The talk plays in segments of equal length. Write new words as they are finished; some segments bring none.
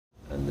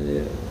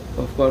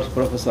of course,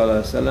 Prophet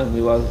ﷺ,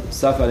 he was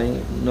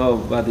suffering.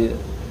 Nobody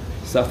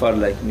suffered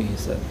like me, he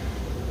said.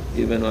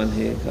 Even when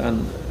he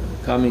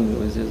coming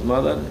with his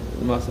mother,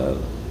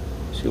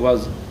 she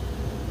was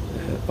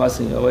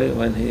passing away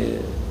when he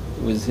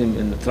with him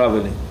in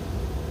traveling.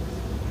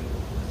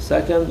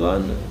 Second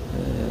one,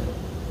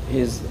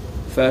 his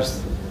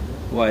first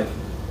wife,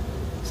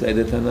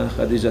 Sayyidatuna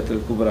Hatijetül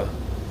Kubra.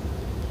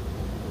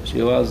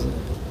 She was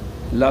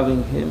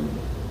loving him,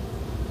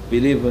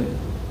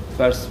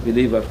 first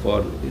believer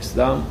for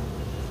Islam.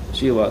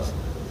 She was.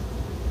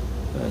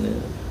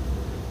 And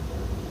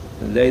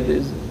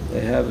ladies,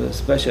 they have a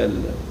special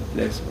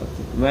place. But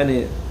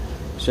many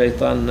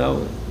shaitan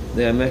now,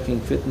 they are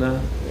making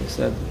fitna. They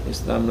said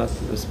Islam not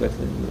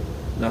respecting,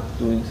 not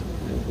doing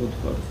good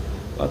for.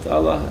 But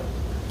Allah,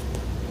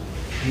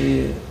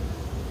 He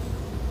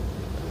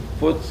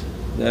put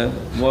the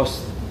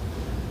most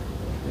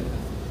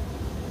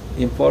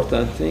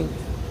important thing.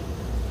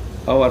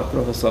 Our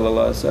Prophet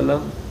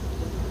ﷺ,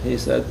 he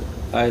said,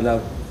 I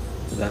love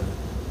them.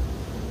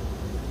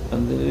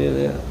 And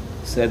really,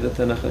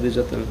 Sayyidatuna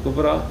Hatijetül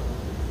Kubra,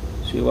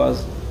 she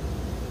was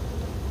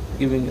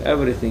giving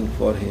everything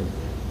for him,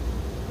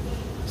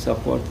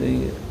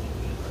 supporting,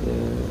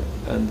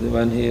 and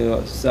when he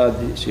was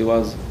sad, she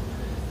was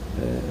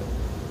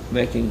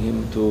making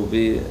him to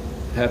be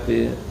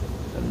happy,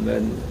 and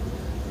when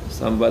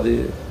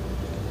somebody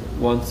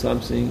wants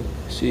something,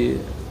 she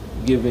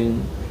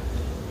giving,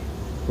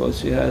 because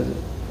she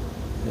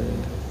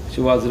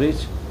was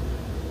rich,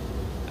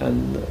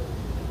 and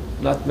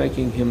not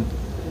making him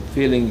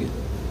feeling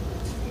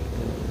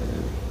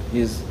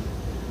he's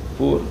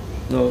poor.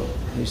 No,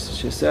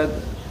 she said,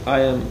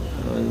 I am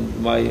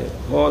my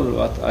whole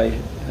what I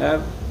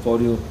have for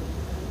you.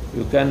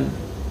 You can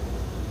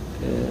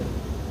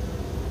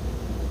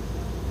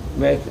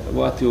make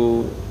what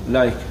you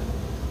like.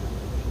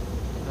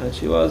 And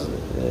she was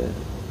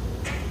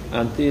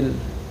until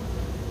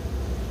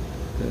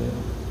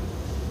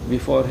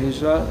before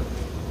Hijrah,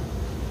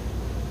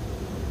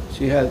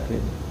 she helped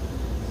him.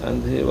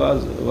 And he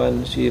was,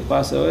 when she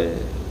passed away,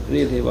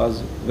 really he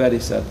was very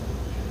sad.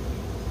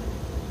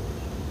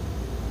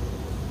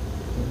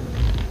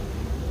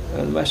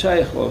 And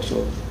Mashayikh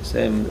also,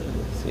 same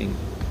thing.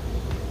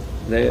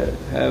 They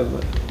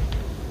have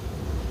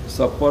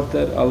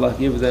supported, Allah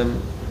give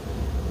them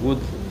good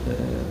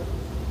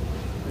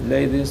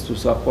ladies to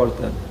support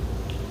them.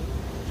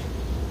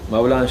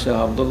 Mawlana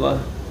Sheikhh Abdu-Llah,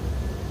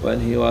 when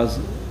he was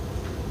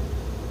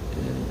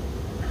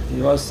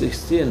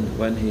 16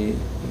 when he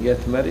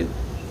get married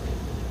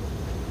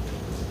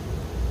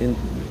in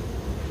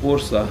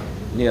Bursa,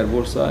 near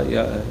Bursa.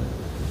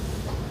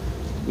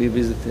 We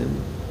visit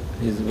him,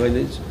 his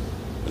village,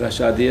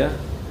 Rashadia,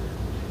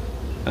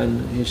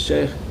 and his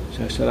Sheikh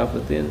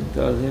Sharafuddin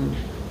told him,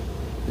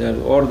 they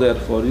are ordered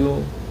for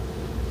you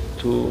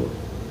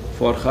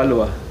for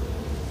khalwa.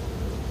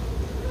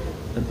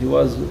 And he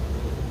was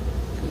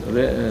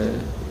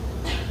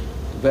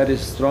very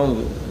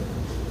strong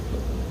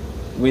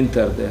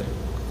winter there,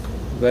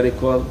 very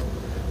cold,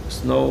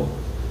 snow,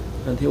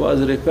 and he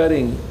was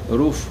repairing a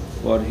roof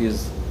for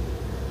his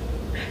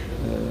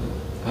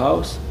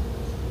house.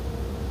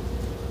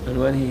 And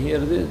when he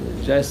heard it,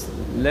 just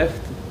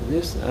left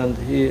this and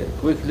he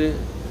quickly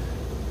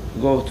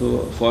go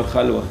for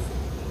khalwa.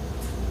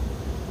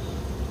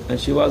 And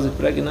she was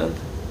pregnant,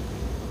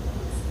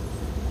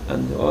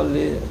 and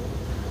only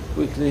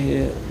quickly,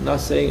 he not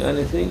saying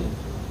anything,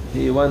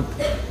 he went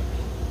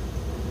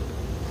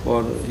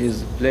for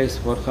his place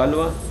for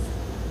khalwa.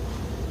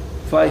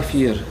 5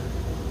 years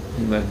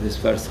he made this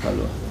first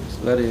khalwa. It's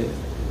very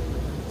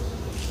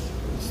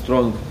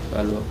strong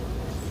khalwa.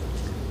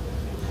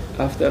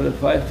 After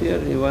 5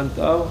 years he went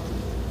out.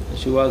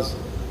 She was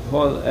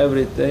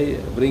every day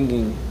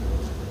bringing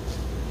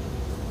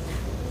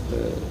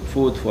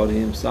food for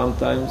him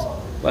sometimes,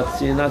 but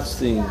she not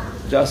seeing,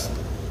 just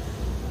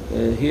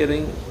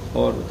hearing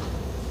or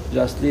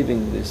just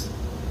leaving this.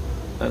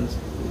 And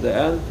in the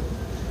end,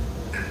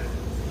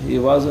 he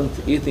wasn't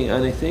eating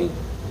anything,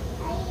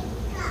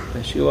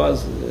 and she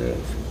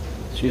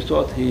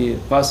thought he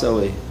passed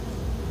away.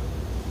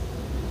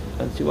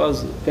 And she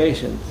was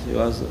patient, she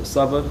was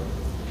sabr,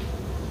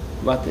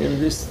 but in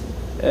this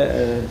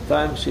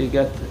time she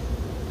got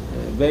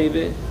a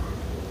baby,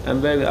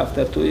 and baby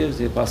after 2 years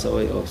he passed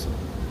away also.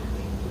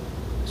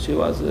 She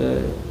was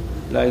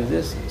like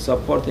this,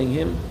 supporting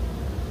him,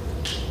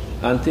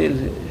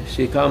 until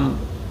she come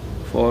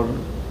for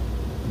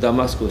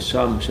Damascus,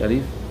 Sham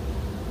Sharif,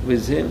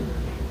 with him.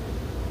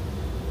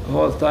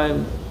 Whole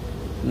time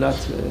not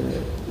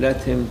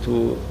let him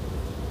to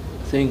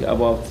think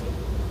about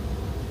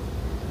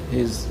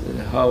his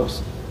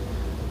house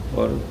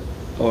or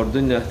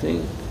dunya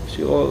thing.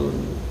 She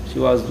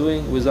was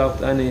doing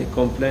without any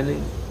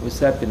complaining, with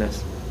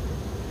happiness.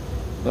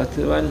 But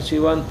when she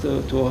went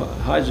to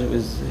Hajj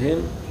with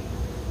him,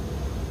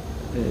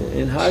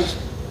 in Hajj,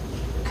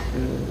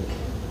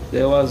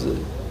 there was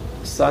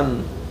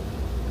sun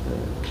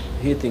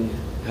hitting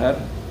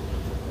her,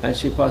 and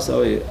she passed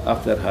away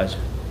after Hajj.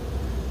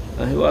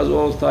 And he was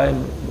all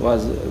time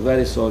was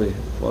very sorry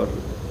for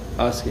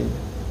asking,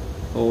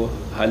 oh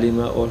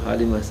Halima or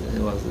Halima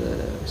was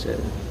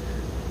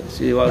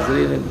she was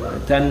really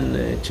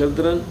 10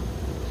 children,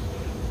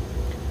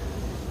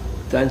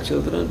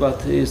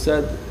 but he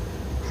said,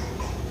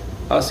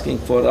 asking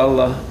for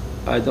Allah,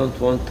 I don't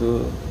want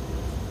to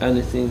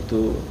anything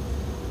to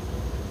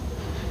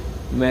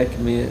make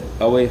me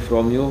away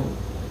from you.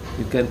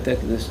 You can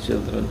take these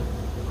children.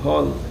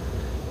 All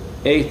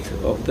 8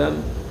 of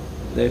them,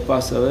 they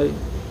passed away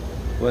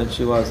when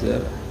she was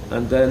there,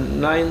 and then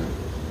 9.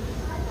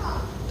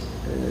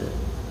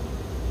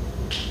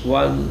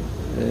 One,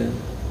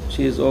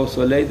 she is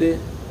also a lady,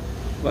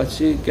 but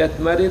she get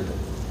married,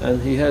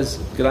 and he has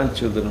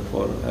grandchildren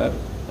for her,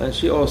 and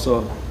she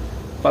also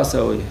passed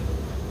away.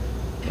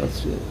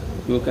 But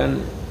you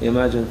can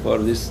imagine for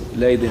this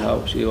lady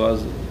how she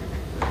was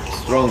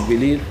strong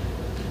belief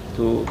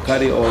to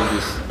carry all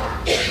this.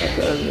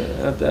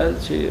 At the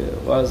end, she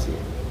was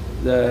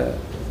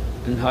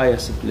in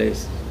highest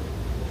place.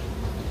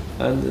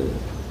 And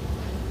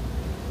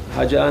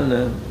Haджи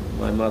Анне,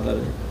 my mother,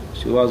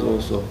 she was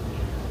also.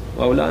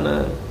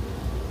 Maulana,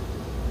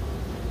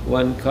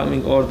 one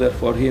coming order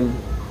for him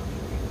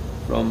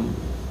from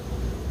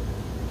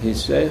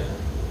his Sheikh,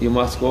 you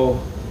must go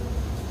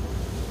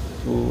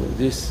to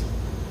this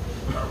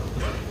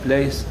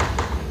place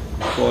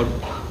for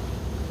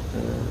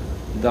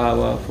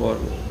dawah, for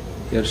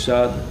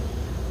irshad,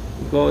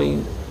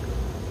 going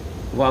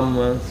 1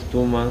 month,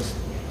 2 months,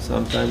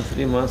 sometimes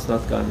 3 months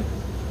not coming.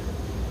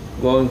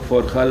 Going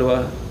for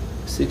khalwa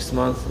 6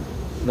 months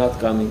not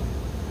coming.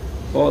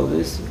 All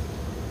this,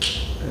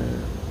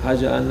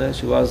 Haджи Анне,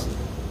 she was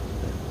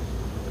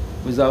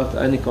without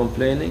any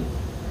complaining.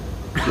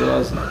 She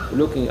was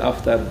looking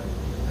after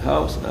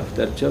house,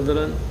 after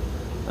children,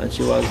 and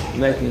she was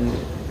making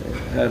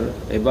her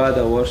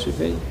ibadah,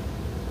 worshipping,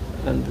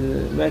 and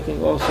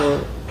making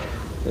also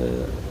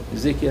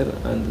zikr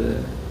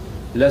and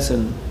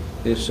lesson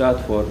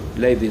irshad for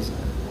ladies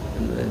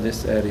in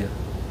this area.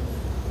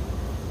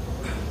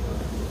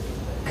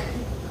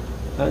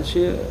 And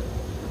she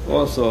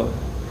also,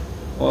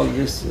 all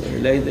these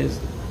ladies,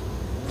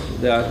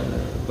 they are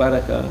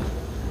barakah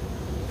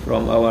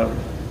from our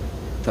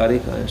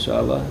tariqah,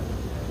 inshallah.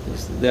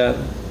 They are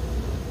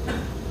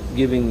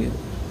giving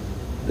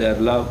their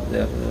love,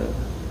 their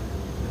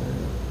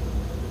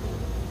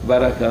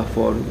barakah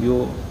for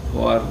you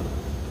who are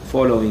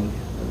following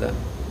them.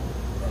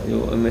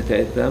 You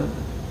imitate them.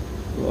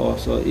 You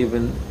also,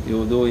 even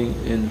you doing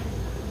in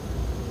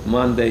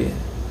Monday,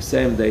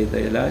 same day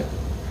they like,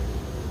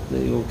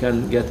 you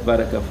can get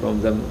barakah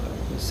from them,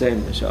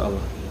 same,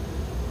 inshallah.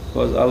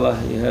 Because Allah,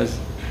 He has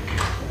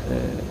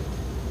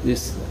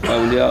this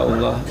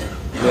Auliya'ullah,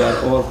 they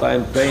are all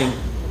time praying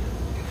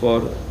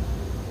for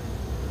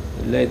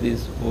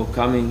ladies who are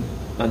coming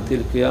until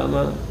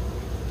Qiyamah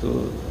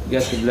to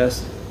get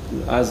blessed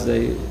as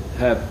they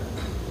have.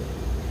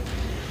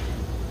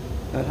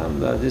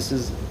 Alhamdulillah, this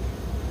is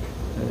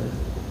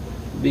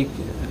a big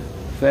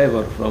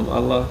favor from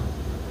Allah.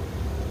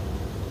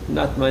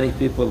 Not many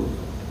people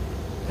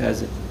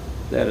has it.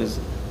 There is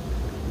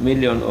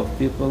million of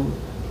people,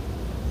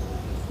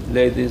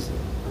 ladies,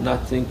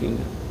 not thinking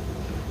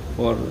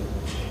for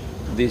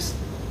this.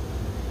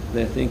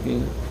 They're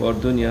thinking for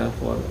dunya,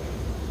 for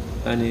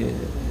any,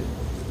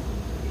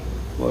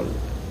 for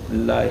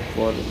life,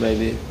 for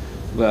maybe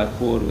we are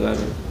poor, we are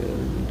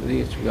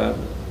rich, we are,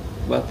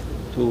 but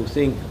to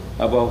think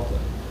about,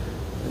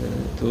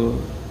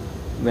 to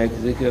make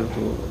zikr,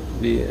 to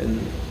be in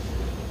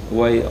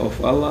way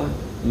of Allah,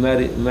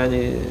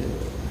 many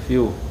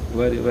few,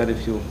 very, very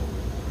few.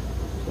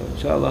 So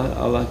inshallah,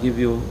 Allah give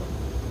you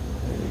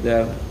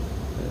their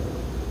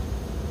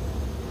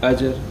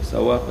ajr,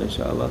 sawab,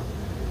 inshallah,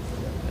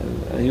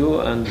 and you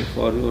and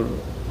for your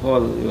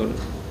whole your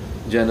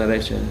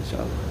generation,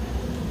 inshallah.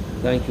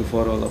 Thank you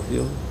for all of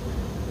you,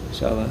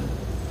 inshallah.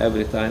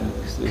 Every time,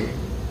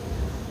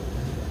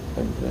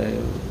 and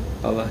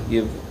Allah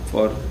give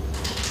for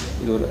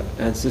your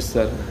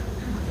ancestor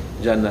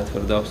Jannat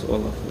Firdaus,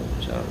 all of you,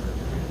 inshallah.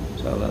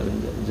 Inshallah,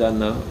 in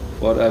Jannah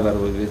forever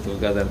we'll be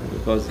together,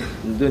 because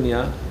in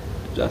dunya,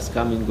 just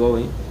coming,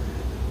 going,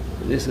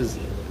 this is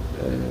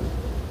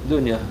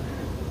dunya,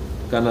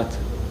 cannot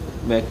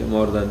make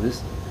more than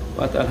this.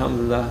 But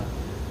alhamdulillah,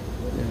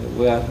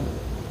 we are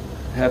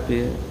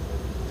happy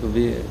to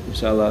be,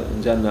 inshallah,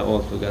 in Jannah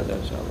all together,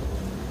 inshallah.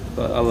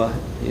 But Allah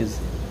is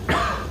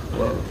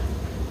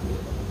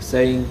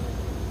saying,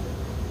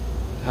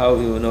 how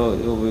you know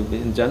you will be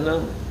in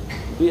Jannah?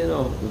 We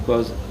know,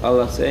 because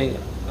Allah saying,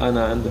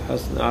 Ana andu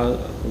hasna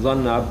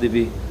dhanna abdi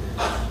bi,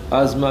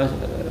 as much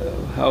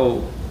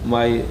how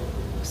my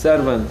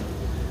servant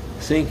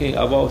thinking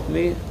about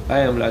me, I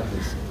am like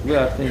this. We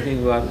are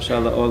thinking we are,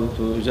 inshallah, all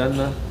to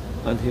Jannah,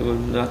 and He will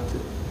not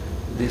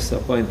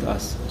disappoint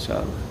us,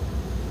 inshallah.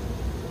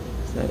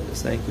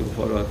 Thank you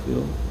for all of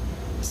you.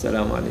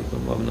 Assalamu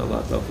alaikum wa rahmatullahi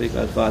wa barakatuh.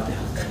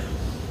 Al-Fatiha.